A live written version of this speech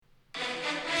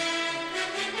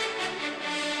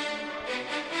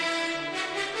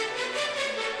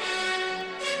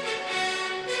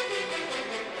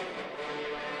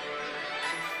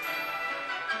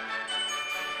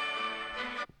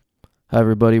Hi,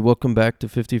 everybody. Welcome back to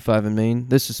 55 in Maine.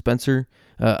 This is Spencer.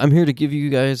 I'm here to give you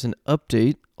guys an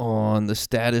update on the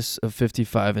status of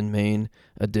 55 in Maine,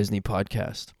 a Disney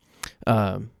podcast.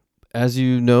 As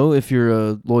you know, if you're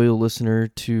a loyal listener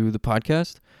to the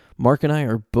podcast, Mark and I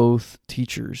are both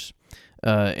teachers,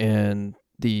 and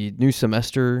the new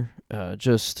semester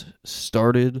just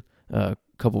started a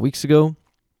couple weeks ago,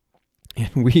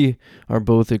 and we are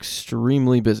both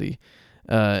extremely busy.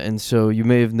 And so you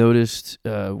may have noticed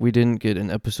we didn't get an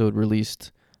episode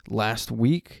released last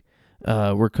week.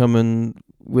 We're coming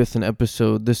with an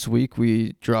episode this week.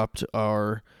 We dropped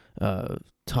our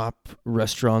top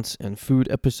restaurants and food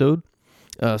episode.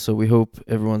 So we hope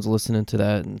everyone's listening to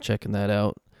that and checking that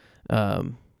out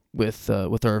with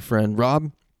our friend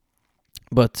Rob.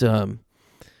 But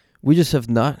we just have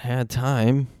not had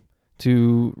time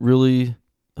to really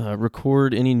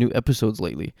record any new episodes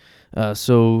lately.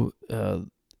 So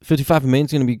 55 in Maine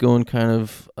is going to be going kind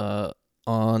of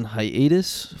on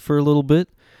hiatus for a little bit.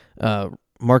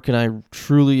 Mark and I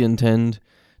truly intend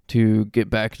to get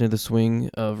back into the swing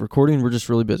of recording. We're just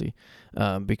really busy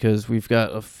because we've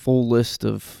got a full list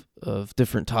of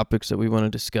different topics that we want to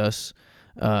discuss.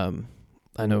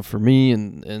 I know for me,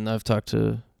 and I've talked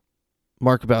to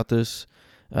Mark about this,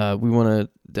 we want to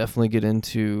definitely get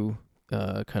into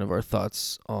kind of our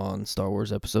thoughts on Star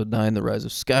Wars Episode 9, The Rise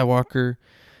of Skywalker.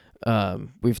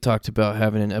 We've talked about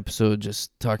having an episode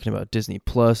just talking about Disney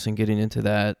Plus and getting into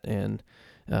that, and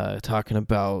talking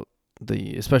about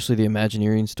especially the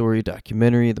Imagineering story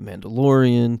documentary, The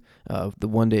Mandalorian, the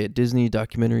One Day at Disney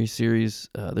documentary series.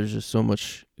 There's just so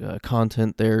much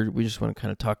content there. We just want to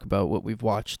kind of talk about what we've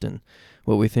watched and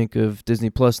what we think of Disney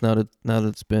Plus now that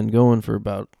it's been going for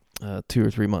about 2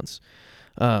 or 3 months.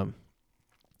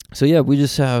 So yeah, we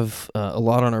just have a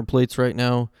lot on our plates right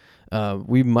now.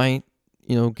 We might,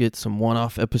 get some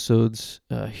one-off episodes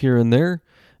here and there,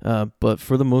 but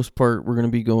for the most part, we're going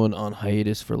to be going on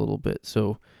hiatus for a little bit.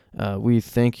 So we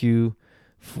thank you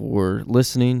for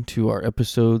listening to our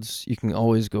episodes. You can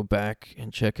always go back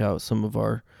and check out some of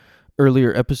our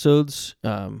earlier episodes.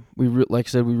 Like I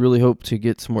said, we really hope to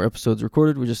get some more episodes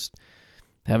recorded. We just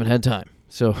haven't had time.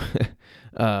 So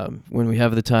when we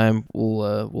have the time,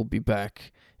 we'll be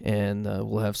back. And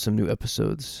we'll have some new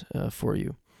episodes for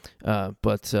you.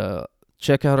 But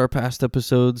check out our past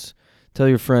episodes. Tell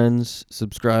your friends.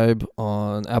 Subscribe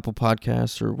on Apple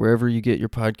Podcasts or wherever you get your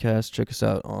podcasts. Check us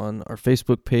out on our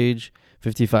Facebook page,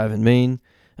 55 in Maine,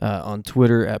 on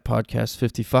Twitter at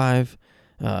Podcast55.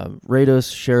 Rate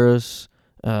us, share us,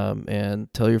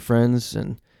 and tell your friends.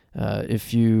 And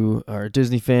if you are a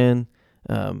Disney fan,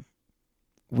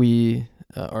 we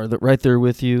are right there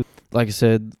with you. Like I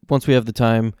said, once we have the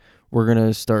time, we're going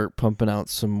to start pumping out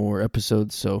some more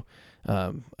episodes. So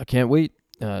I can't wait.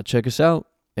 Check us out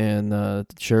and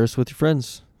share us with your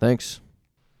friends. Thanks.